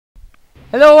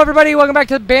Hello everybody, welcome back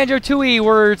to Banjo-Tooie.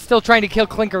 We're still trying to kill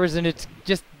clinkers and it's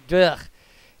just, ugh.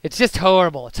 It's just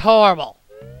horrible. It's horrible.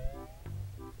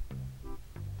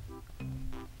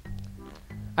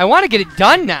 I want to get it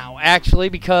done now, actually,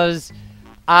 because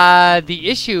the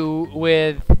issue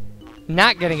with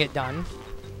not getting it done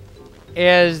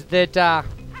is that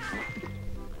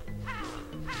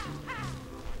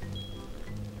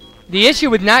the issue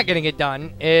with not getting it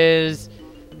done is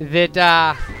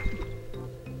that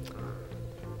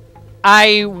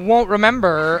I won't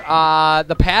remember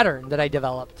the pattern that I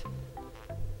developed.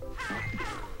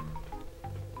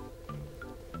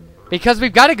 Because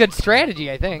we've got a good strategy,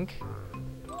 I think.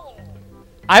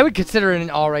 I would consider it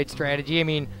an alright strategy. I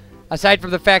mean, aside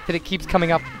from the fact that it keeps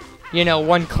coming up, you know,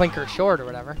 one clinker short or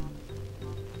whatever.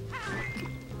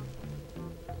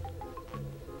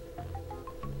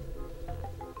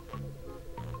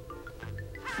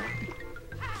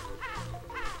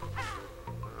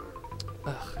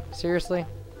 Ugh, seriously?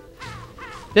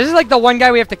 This is like the one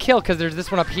guy we have to kill because there's this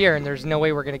one up here and there's no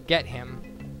way we're going to get him.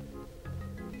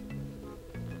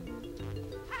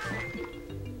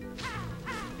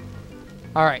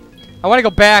 Alright, I want to go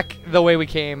back the way we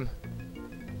came,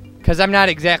 because I'm not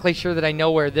exactly sure that I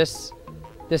know where this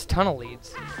tunnel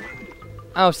leads.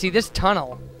 Oh, see, this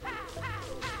tunnel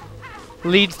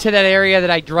leads to that area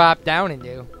that I dropped down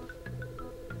into.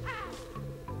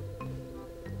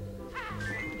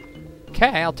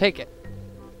 Okay, I'll take it.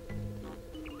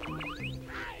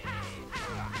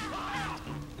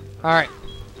 Alright,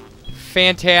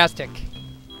 fantastic.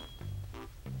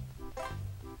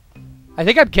 I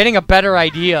think I'm getting a better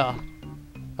idea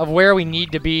of where we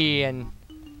need to be and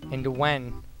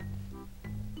when.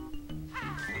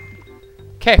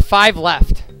 Okay, 5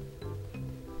 left.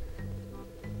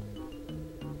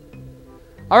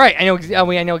 All right, I know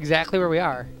exactly where we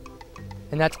are,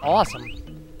 and that's awesome.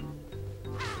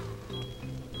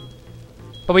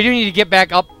 But we do need to get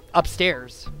back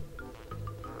upstairs.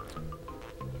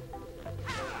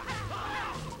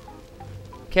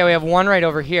 Okay, we have one right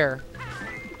over here.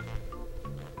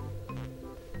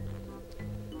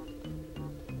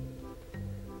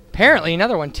 Apparently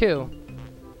another one too.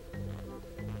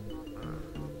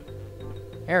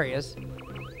 There he is.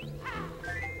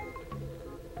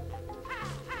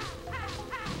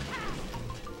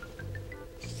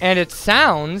 And it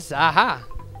sounds, aha.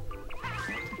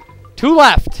 2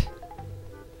 left.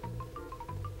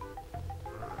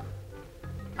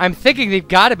 I'm thinking they've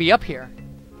got to be up here.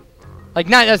 Like,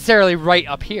 not necessarily right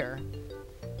up here,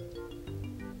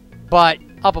 but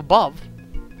up above.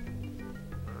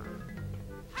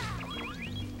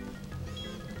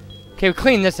 Okay, we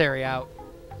cleaned this area out.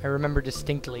 I remember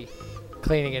distinctly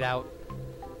cleaning it out.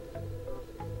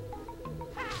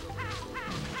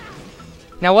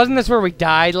 Now, wasn't this where we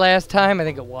died last time? I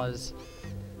think it was.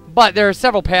 But there are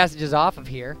several passages off of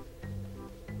here.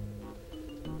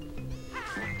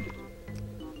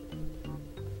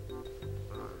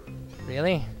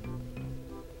 Really?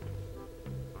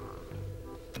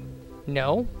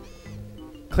 No?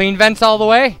 Clean vents all the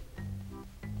way?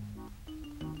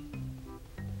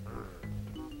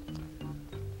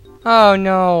 Oh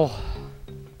no.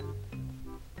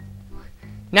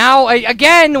 Now,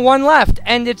 again, 1 left,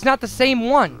 and it's not the same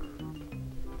one.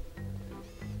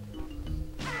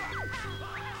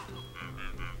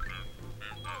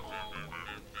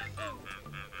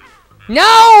 No!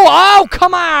 Oh,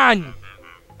 come on!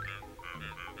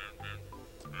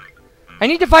 I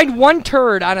need to find one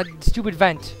turd on a stupid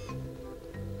vent.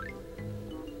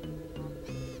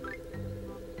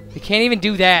 We can't even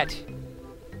do that.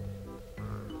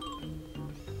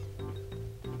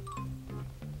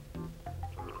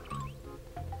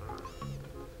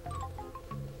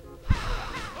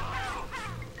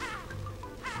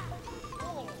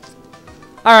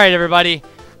 Alright, everybody.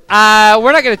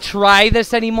 We're not going to try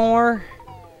this anymore.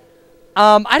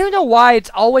 I don't know why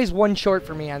it's always 1 short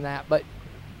for me on that, but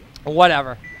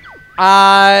whatever.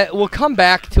 We'll come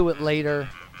back to it later.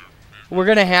 We're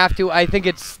going to have to. I think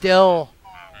it's still,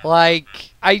 like,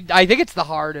 I think it's the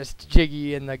hardest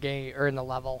Jiggy in the game, or in the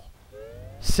level.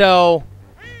 So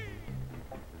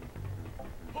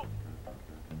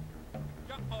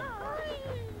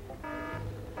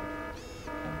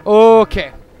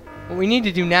okay. What we need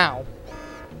to do now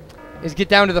is get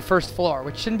down to the 1st floor,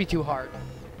 which shouldn't be too hard.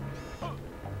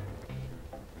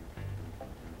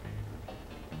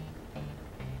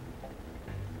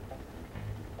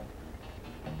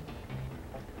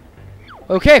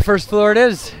 Okay, 1st floor it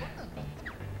is.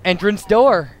 Entrance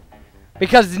door.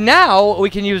 Because now we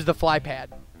can use the fly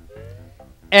pad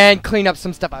and clean up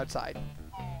some stuff outside.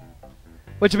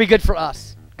 Which will be good for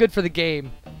us. Good for the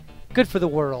game. Good for the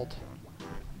world.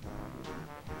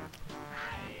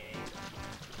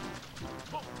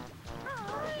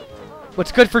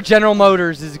 What's good for General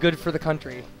Motors is good for the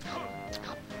country.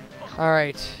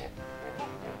 Alright.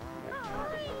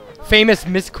 Famous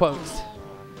misquotes.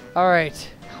 Alright.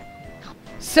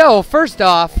 So, first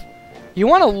off, you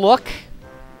want to look...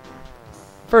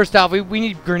 First off, we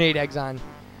need grenade eggs on.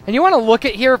 And you want to look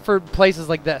at here for places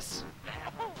like this.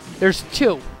 There's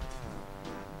 2.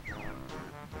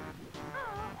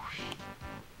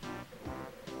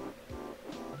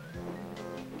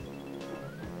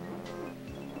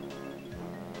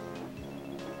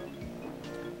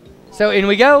 So in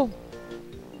we go.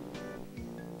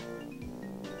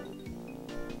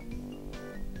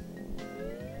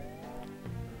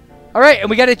 All right, and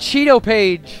we got a Cheeto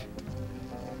page.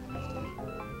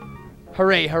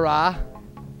 Hooray, hurrah.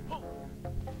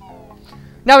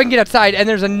 Now we can get outside, and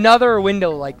there's another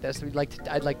window like this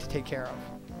I'd like to take care of.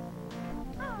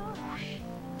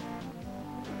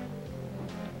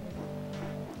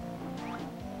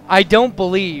 I don't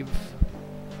believe...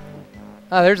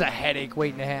 Oh, there's a headache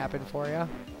waiting to happen for you.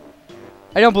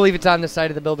 I don't believe it's on this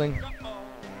side of the building.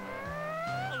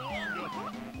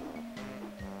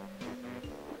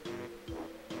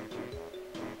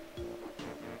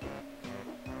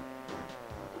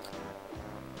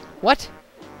 What?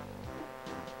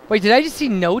 Wait, did I just see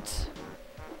notes?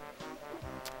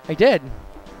 I did.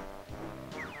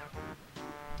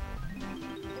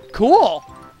 Cool.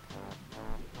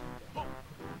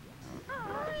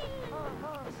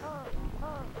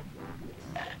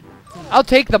 I'll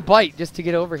take the bite just to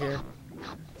get over here.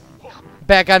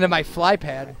 Back onto my fly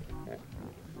pad.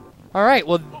 Alright,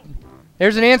 well,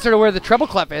 there's an answer to where the treble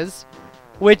clef is,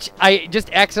 which I just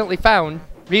accidentally found.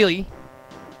 Really.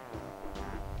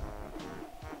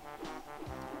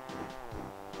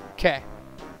 Okay.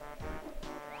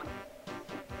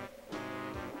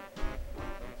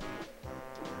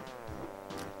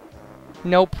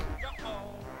 Nope.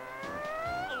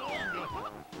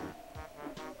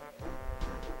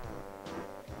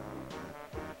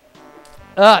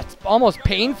 It's almost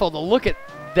painful to look at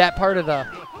that part of the...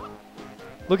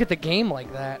 Look at the game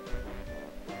like that.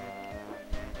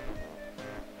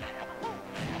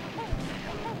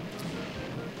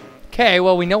 Okay,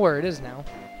 well, we know where it is now.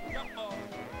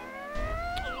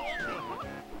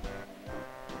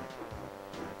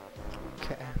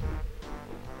 Okay.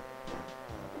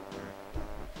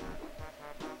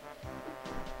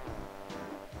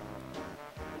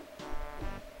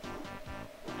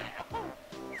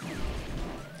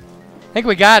 I think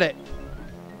we got it.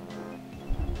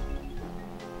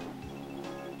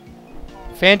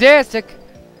 Fantastic.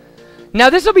 Now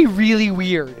this will be really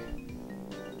weird.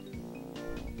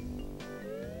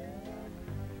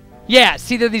 Yeah,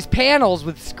 see, there are these panels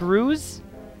with screws.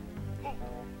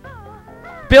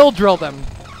 Bill drill them.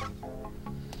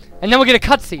 And then we'll get a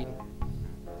cutscene.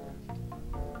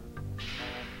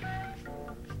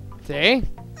 See?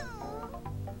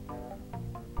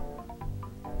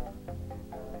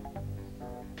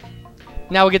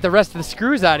 Now we'll get the rest of the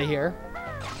screws out of here.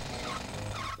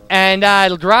 And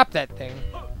it'll drop that thing.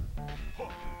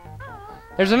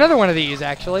 There's another one of these,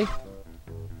 actually.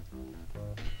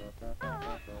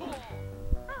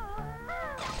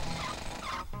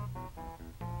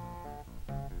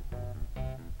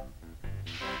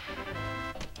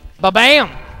 Ba-bam!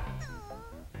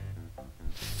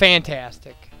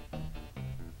 Fantastic.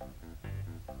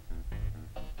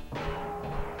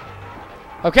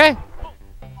 Okay.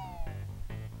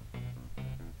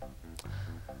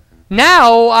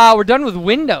 Now, we're done with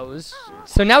windows,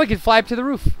 so now we can fly up to the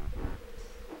roof.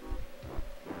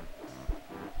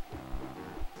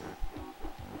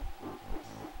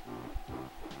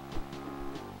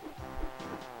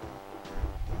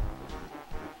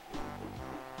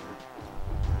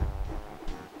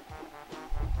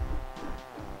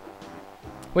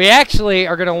 We actually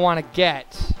are going to want to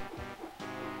get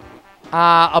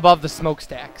above the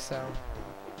smokestack, so...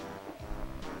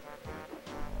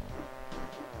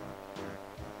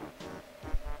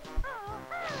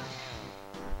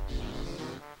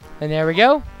 And there we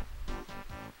go.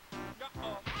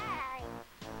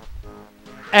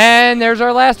 And there's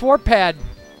our last warp pad.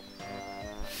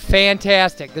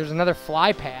 Fantastic. There's another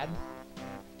fly pad.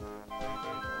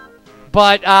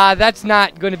 But that's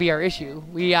not going to be our issue.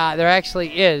 There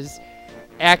actually is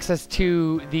access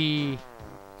to the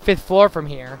 5th floor from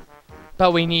here.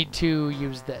 But we need to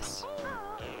use this.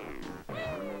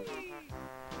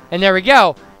 And there we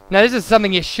go. Now this is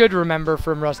something you should remember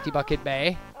from Rusty Bucket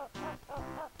Bay.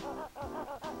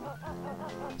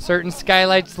 Certain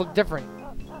skylights look different.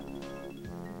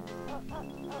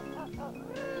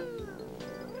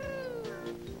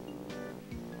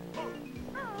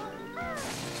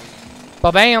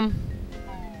 Ba-bam!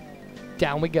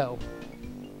 Down we go.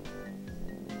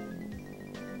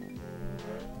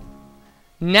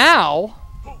 Now...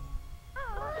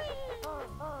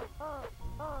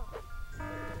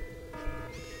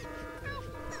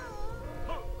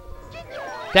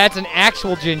 That's an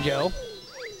actual Jinjo.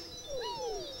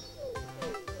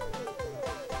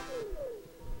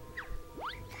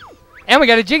 And we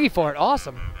got a Jiggy for it.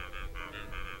 Awesome.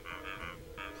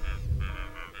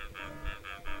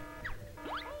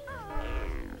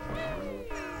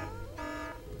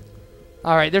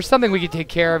 Alright, there's something we can take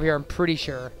care of here, I'm pretty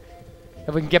sure.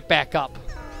 If we can get back up.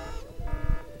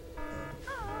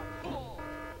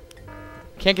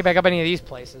 Can't get back up any of these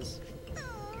places.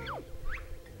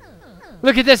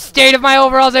 Look at this state of my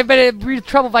overalls. I've been in real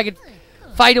trouble if I could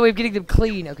find a way of getting them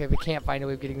clean. Okay, we can't find a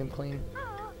way of getting them clean.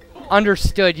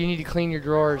 Understood. You need to clean your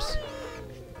drawers.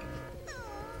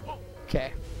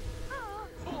 Okay.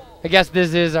 I guess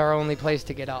this is our only place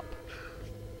to get up.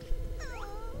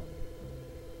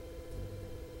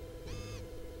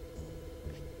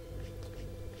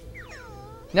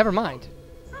 Never mind.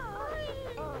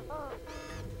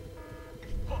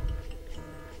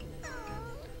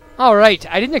 Alright,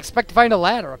 I didn't expect to find a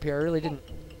ladder up here. I really didn't.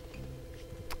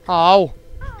 Oh.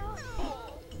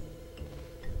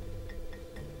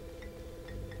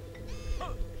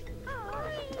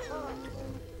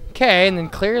 Okay, and then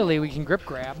clearly we can grip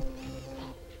grab.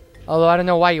 Although I don't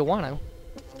know why you want to.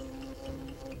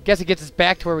 Guess it gets us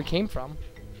back to where we came from.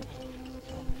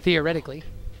 Theoretically.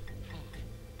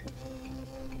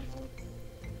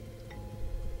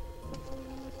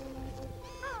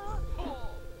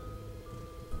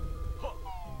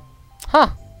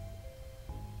 Huh.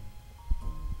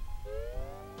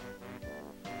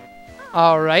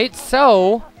 Alright,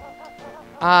 so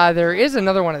there is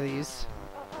another one of these.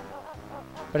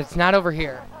 But it's not over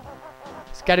here.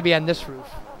 It's got to be on this roof.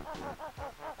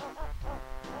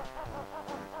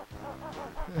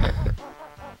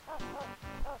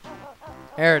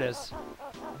 There it is.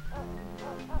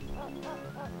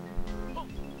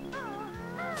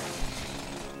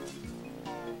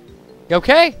 You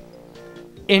okay?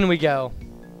 In we go.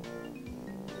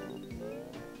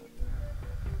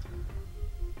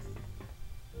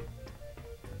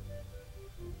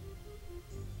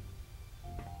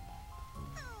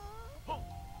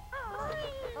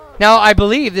 Now, I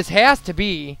believe this has to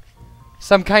be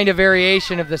some kind of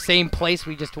variation of the same place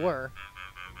we just were.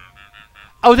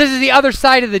 Oh, this is the other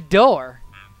side of the door.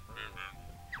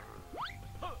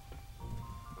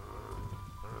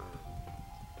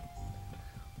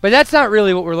 But that's not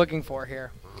really what we're looking for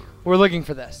here. We're looking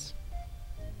for this.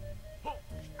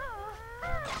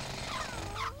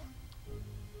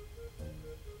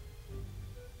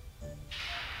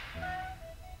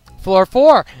 Floor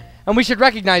 4. And we should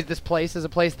recognize this place as a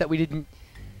place that we didn't...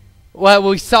 Well,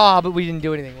 we saw, but we didn't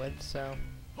do anything with, so...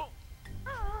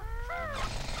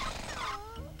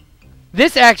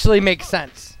 This actually makes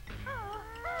sense.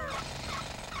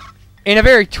 In a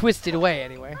very twisted way,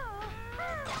 anyway.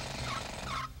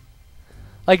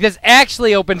 Like, this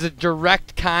actually opens a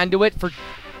direct conduit for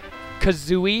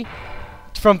Kazooie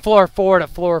from floor 4 to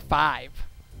floor 5.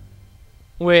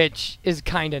 Which is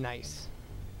kind of nice.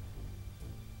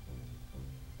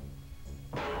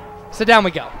 So down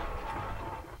we go.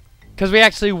 Because we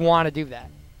actually want to do that.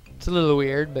 It's a little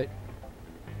weird, but...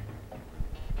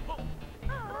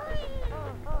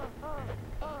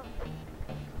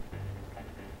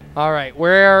 Alright,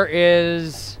 where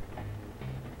is...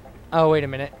 Oh, wait a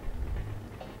minute.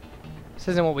 This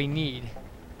isn't what we need.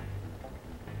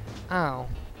 Oh,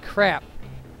 crap.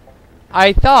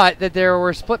 I thought that there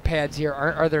were split pads here.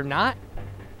 Are there not?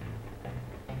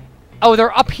 Oh,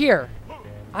 they're up here.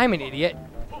 I'm an idiot.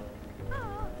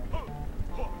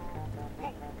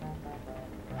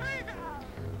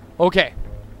 Okay.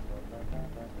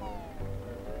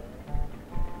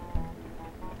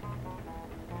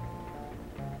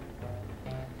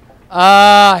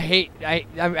 I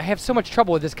have so much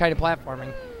trouble with this kind of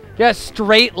platforming. Just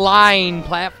straight line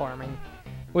platforming,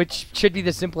 which should be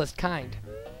the simplest kind.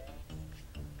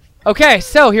 Okay,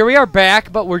 so here we are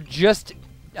back, but we're just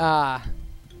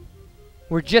Tooie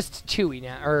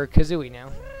now, or Kazooie now,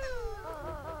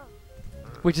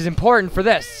 which is important for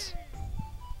this.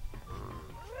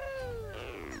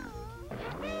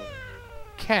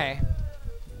 Okay.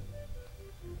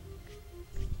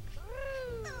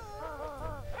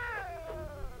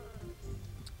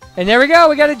 And there we go,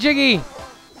 we got a Jiggy.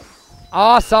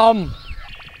 Awesome.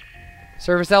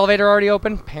 Service elevator already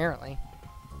open? Apparently.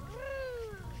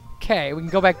 Okay, we can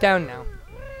go back down now.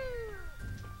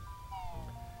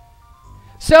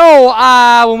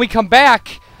 So, when we come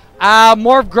back,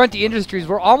 more of Grunty Industries.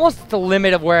 We're almost at the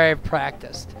limit of where I've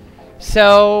practiced.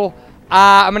 So,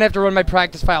 I'm going to have to run my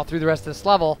practice file through the rest of this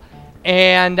level.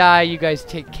 And you guys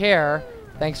take care.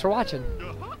 Thanks for watching.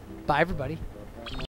 Bye, everybody.